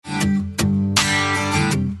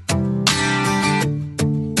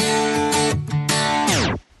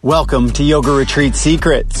Welcome to Yoga Retreat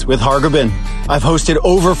Secrets with Hargobind. I've hosted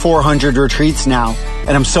over 400 retreats now,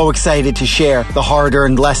 and I'm so excited to share the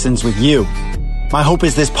hard-earned lessons with you. My hope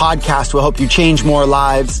is this podcast will help you change more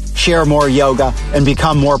lives, share more yoga, and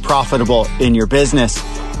become more profitable in your business.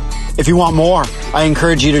 If you want more, I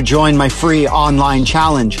encourage you to join my free online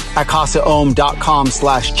challenge at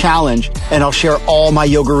kasaom.com/challenge, and I'll share all my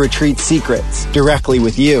yoga retreat secrets directly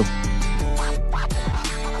with you.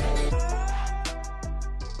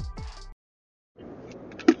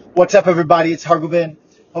 What's up, everybody? It's Hargobind.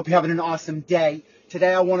 Hope you're having an awesome day.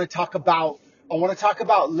 Today, I want to talk about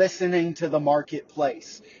listening to the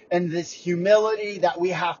marketplace and this humility that we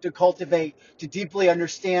have to cultivate to deeply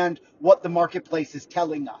understand what the marketplace is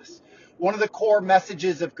telling us. One of the core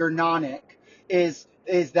messages of Guru Nanak is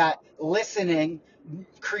that listening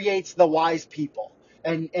creates the wise people.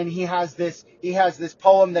 And he has this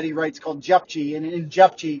poem that he writes called Japji, and in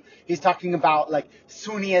Japji he's talking about like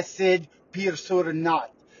Suniya Sid Pir Sur Nat.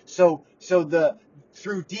 So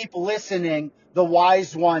through deep listening, the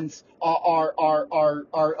wise ones are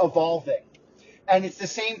evolving. And it's the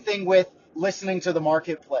same thing with listening to the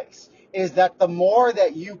marketplace, is that the more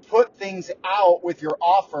that you put things out with your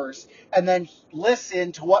offers and then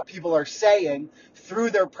listen to what people are saying through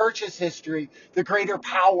their purchase history, the greater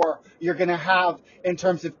power you're going to have in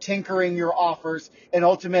terms of tinkering your offers and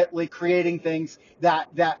ultimately creating things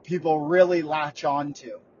that people really latch on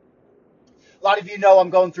to. A lot of you know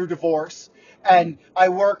I'm going through divorce, and I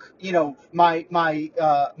work,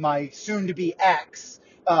 my soon-to-be ex,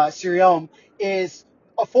 Siriom, is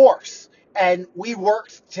a force, and we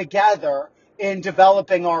worked together in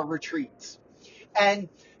developing our retreats. And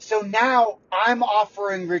so now I'm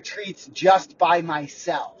offering retreats just by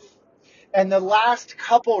myself. And the last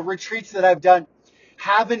couple of retreats that I've done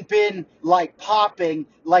haven't been like popping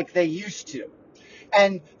like they used to.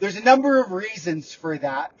 And there's a number of reasons for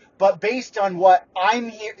that. But based on what I'm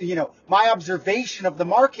here, my observation of the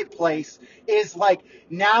marketplace is like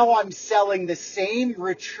now I'm selling the same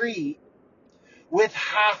retreat with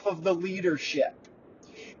half of the leadership.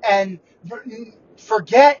 And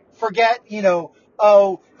forget,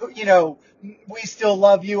 we still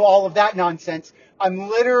love you, all of that nonsense. I'm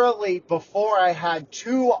literally, before I had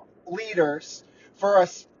 2 leaders for a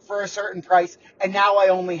certain price, and now I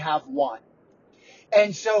only have 1.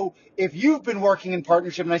 And so if you've been working in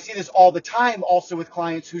partnership, and I see this all the time also with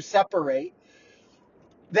clients who separate,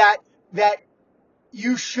 that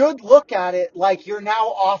you should look at it like you're now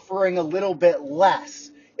offering a little bit less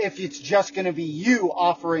if it's just going to be you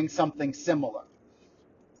offering something similar.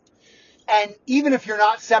 And even if you're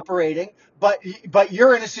not separating, but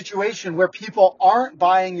you're in a situation where people aren't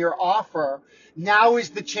buying your offer, now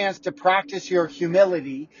is the chance to practice your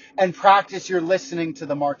humility and practice your listening to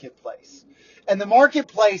the marketplace. And the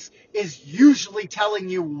marketplace is usually telling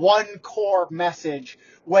you one core message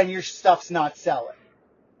when your stuff's not selling.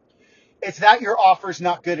 It's that your offer's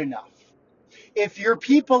not good enough. If your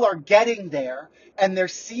people are getting there and they're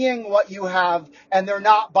seeing what you have and they're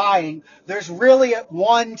not buying, there's really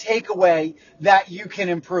one takeaway that you can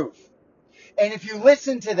improve. And if you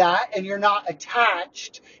listen to that and you're not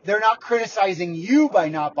attached, they're not criticizing you by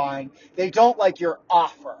not buying, they don't like your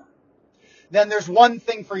offer. Then there's one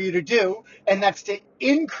thing for you to do, and that's to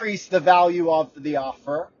increase the value of the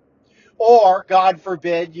offer. Or, God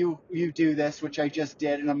forbid, you do this, which I just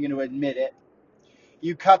did, and I'm going to admit it.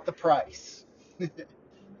 You cut the price.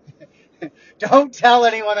 Don't tell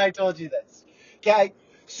anyone I told you this. Okay?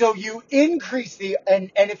 So you increase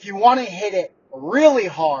and if you want to hit it really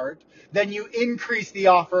hard, then you increase the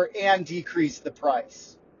offer and decrease the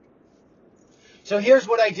price. So here's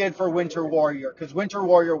what I did for Winter Warrior, because Winter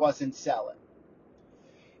Warrior wasn't selling.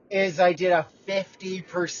 Is I did a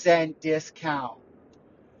 50% discount.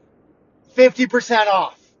 50%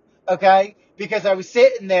 off. Okay? Because I was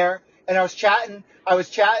sitting there and I was chatting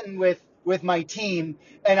with my team,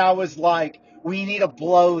 and I was like, we need to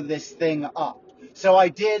blow this thing up. So I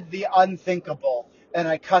did the unthinkable and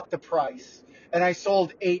I cut the price and I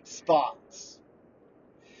sold 8 spots.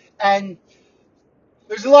 And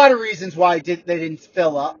there's a lot of reasons why they didn't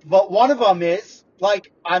fill up, but one of them is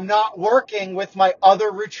like I'm not working with my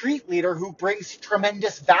other retreat leader who brings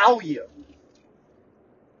tremendous value.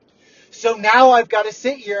 So now I've got to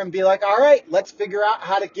sit here and be like, all right, let's figure out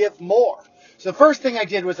how to give more. So the first thing I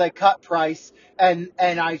did was I cut price and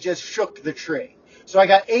I just shook the tree. So I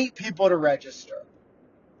got 8 people to register.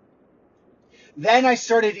 Then I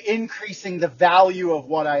started increasing the value of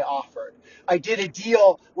what I offered. I did a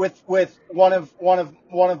deal with one of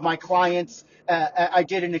my clients. I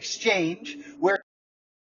did an exchange where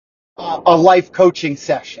a life coaching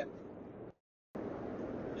session.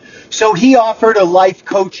 So he offered a life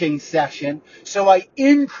coaching session. So I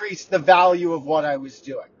increased the value of what I was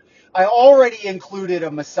doing. I already included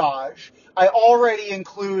a massage. I already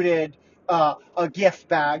included a gift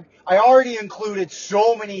bag. I already included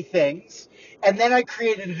so many things. And then I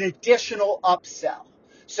created an additional upsell.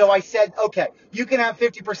 So I said, okay, you can have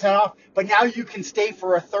 50% off, but now you can stay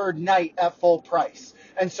for a third night at full price.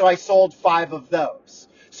 And so I sold 5 of those.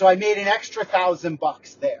 So I made an extra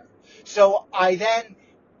 $1,000 there. So I then,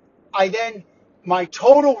 my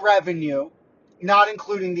total revenue, not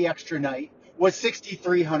including the extra night, was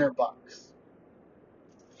 $6,300.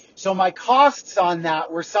 So my costs on that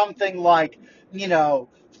were something like,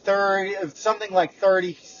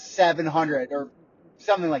 3,700 or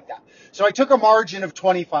something like that. So I took a margin of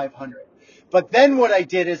 2,500. But then what I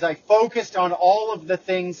did is I focused on all of the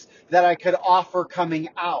things that I could offer coming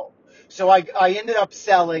out. So I ended up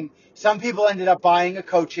selling, some people ended up buying a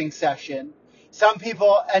coaching session. Some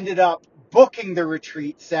people ended up booking the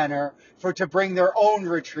retreat center to bring their own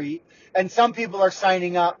retreat. And some people are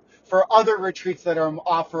signing up for other retreats that I'm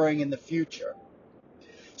offering in the future.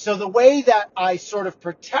 So the way that I sort of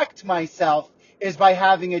protect myself is by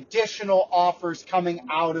having additional offers coming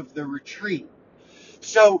out of the retreat.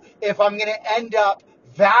 So if I'm going to end up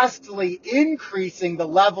vastly increasing the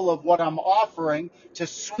level of what I'm offering to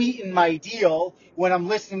sweeten my deal when I'm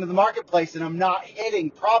listening to the marketplace and I'm not hitting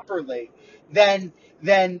properly, then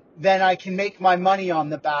I can make my money on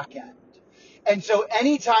the back end. And so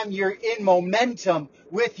anytime you're in momentum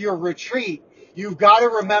with your retreat, you've got to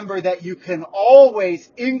remember that you can always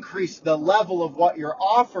increase the level of what you're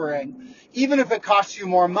offering, even if it costs you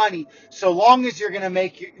more money, so long as you're going to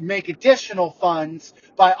make additional funds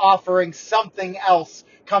by offering something else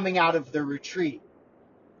coming out of the retreat.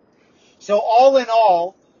 So all in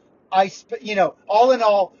all, I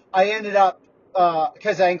ended up,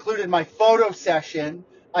 because I included my photo session.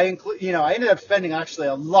 I ended up spending actually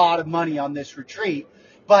a lot of money on this retreat,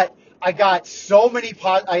 but I got so many.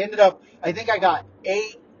 I think I got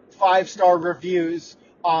 8 5-star reviews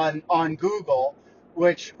on Google,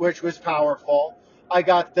 which was powerful. I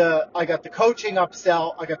got the coaching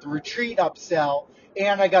upsell, I got the retreat upsell,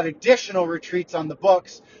 and I got additional retreats on the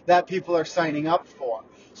books that people are signing up for.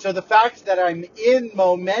 So the fact that I'm in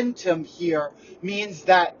momentum here means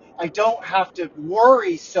that I don't have to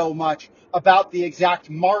worry so much about the exact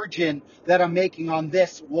margin that I'm making on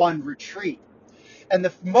this one retreat. And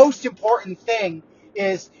the most important thing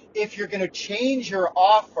is, if you're going to change your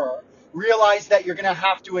offer, realize that you're going to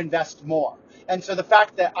have to invest more. And so the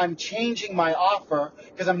fact that I'm changing my offer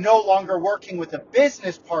because I'm no longer working with a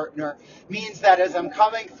business partner means that as I'm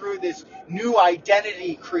coming through this new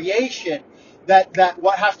identity creation, that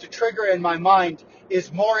what has to trigger in my mind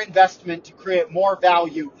is more investment to create more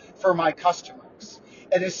value for my customers.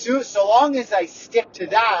 And so long as I stick to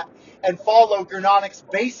that and follow Gernonic's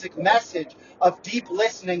basic message of deep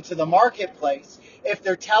listening to the marketplace, if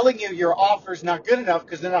they're telling you your offer's not good enough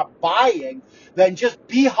because they're not buying, then just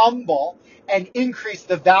be humble and increase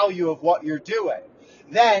the value of what you're doing.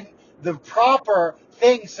 Then the proper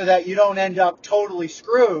thing, so that you don't end up totally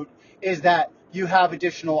screwed, is that you have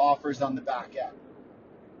additional offers on the back end.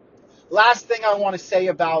 Last thing I want to say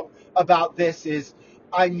about this is,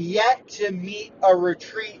 I'm yet to meet a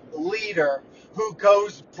retreat leader who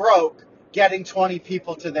goes broke getting 20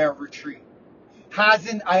 people to their retreat.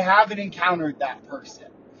 I haven't encountered that person.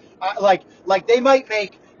 Like they might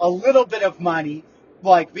make a little bit of money,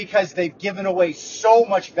 like because they've given away so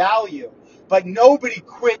much value, but nobody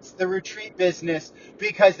quits the retreat business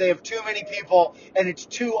because they have too many people and it's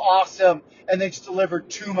too awesome and they just delivered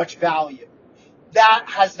too much value. That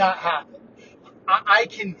has not happened. I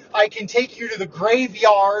can take you to the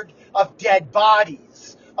graveyard of dead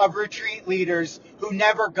bodies of retreat leaders who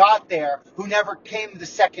never got there, who never came the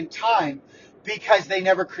second time because they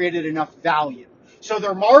never created enough value. So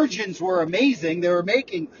their margins were amazing. They were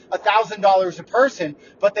making $1,000 a person,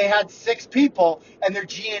 but they had 6 people and their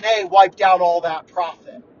G&A wiped out all that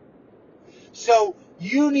profit. So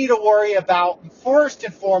you need to worry about, first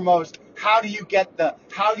and foremost, how do you get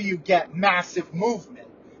massive movement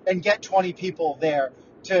and get 20 people there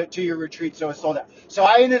to your retreat so it's sold out. So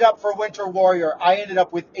I ended up, for Winter Warrior, I ended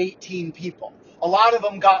up with 18 people. A lot of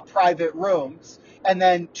them got private rooms, and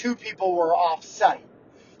then 2 people were off-site.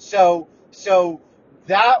 So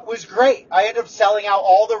that was great. I ended up selling out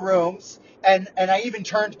all the rooms, and I even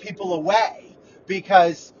turned people away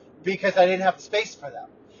because I didn't have the space for them.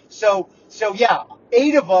 So yeah,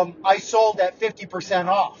 8 of them I sold at 50%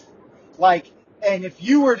 off. And if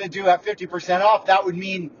you were to do at 50% off, that would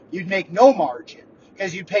mean you'd make no margin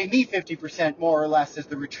because you'd pay me 50% more or less as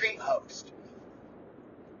the retreat host.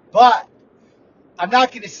 But I'm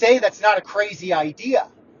not going to say that's not a crazy idea,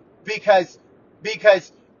 because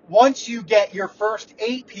once you get your first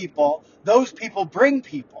 8 people, those people bring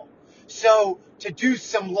people. So to do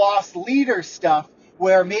some lost leader stuff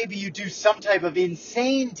where maybe you do some type of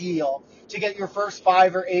insane deal to get your first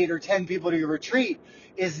 5 or 8 or 10 people to your retreat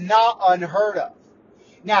is not unheard of.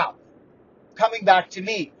 Now, coming back to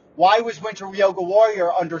me, why was Winter Yoga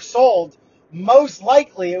Warrior undersold? Most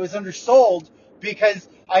likely it was undersold because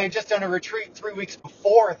I had just done a retreat 3 weeks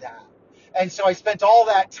before that. And so I spent all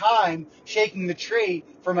that time shaking the tree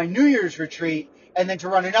for my New Year's retreat, and then to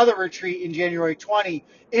run another retreat in January 20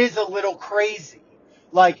 is a little crazy.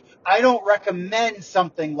 Like, I don't recommend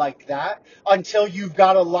something like that until you've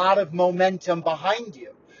got a lot of momentum behind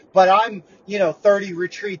you. But I'm, 30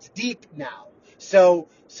 retreats deep now. So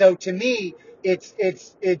to me, it's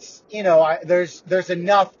there's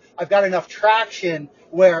enough, I've got enough traction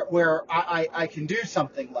where I can do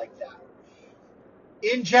something like that.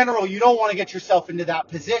 In general, you don't want to get yourself into that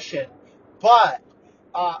position, but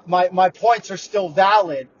my points are still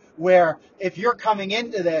valid, where if you're coming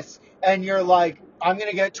into this and you're like, I'm going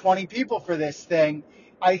to get 20 people for this thing,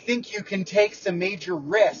 I think you can take some major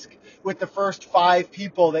risk with the first 5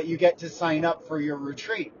 people that you get to sign up for your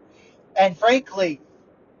retreat. And frankly,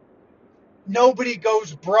 nobody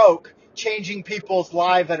goes broke changing people's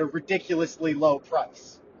lives at a ridiculously low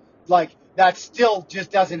price. Like, that still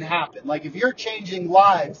just doesn't happen. Like, if you're changing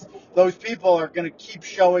lives, those people are going to keep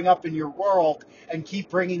showing up in your world and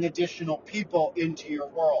keep bringing additional people into your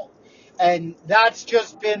world. And that's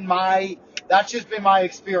just been my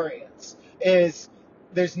experience, is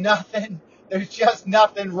there's just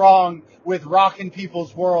nothing wrong with rocking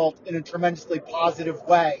people's world in a tremendously positive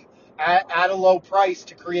way at a low price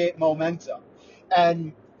to create momentum.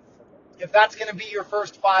 And if that's going to be your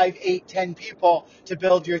first 5, 8, 10 people to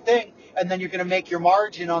build your thing, and then you're going to make your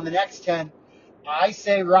margin on the next 10, I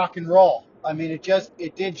say rock and roll. I mean,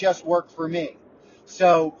 it did just work for me.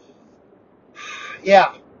 So,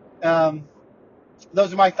 yeah,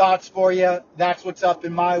 those are my thoughts for you. That's what's up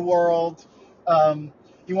in my world.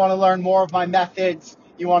 You want to learn more of my methods,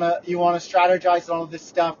 you want to strategize on all of this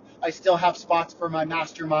stuff, I still have spots for my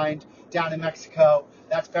mastermind down in Mexico.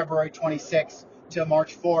 That's February 26th to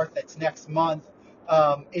March 4th. That's next month.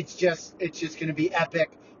 It's just going to be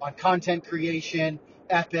epic on content creation,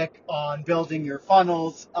 epic on building your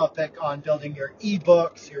funnels, epic on building your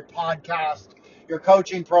ebooks, your podcast, your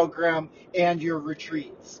coaching program, and your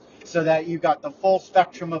retreats, so that you got the full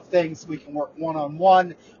spectrum of things. We can work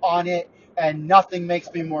one-on-one on it, and nothing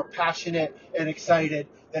makes me more passionate and excited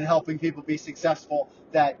than helping people be successful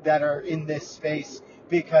that are in this space,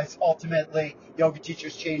 because ultimately yoga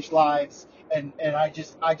teachers change lives, and I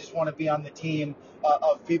just want to be on the team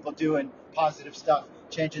of people doing positive stuff,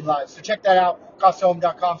 changing lives. So check that out,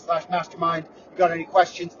 CostaHome.com/mastermind. If you got any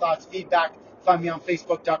questions, thoughts, feedback, find me on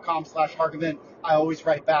Facebook.com/Hargovan. I always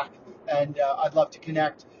write back, and I'd love to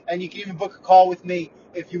connect. And you can even book a call with me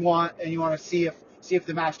if you want, and you want to see if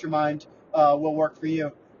the mastermind will work for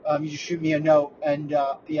you. You just shoot me a note, and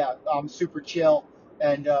I'm super chill,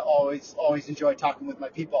 and always enjoy talking with my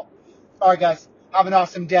people. All right, guys, have an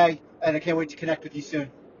awesome day, and I can't wait to connect with you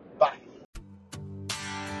soon. Bye.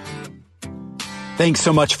 Thanks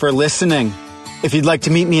so much for listening. If you'd like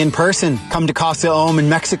to meet me in person, come to Casa Om in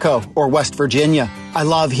Mexico or West Virginia. I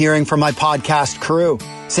love hearing from my podcast crew.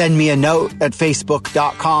 Send me a note at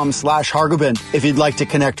facebook.com/Hargovan if you'd like to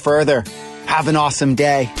connect further. Have an awesome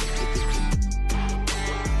day.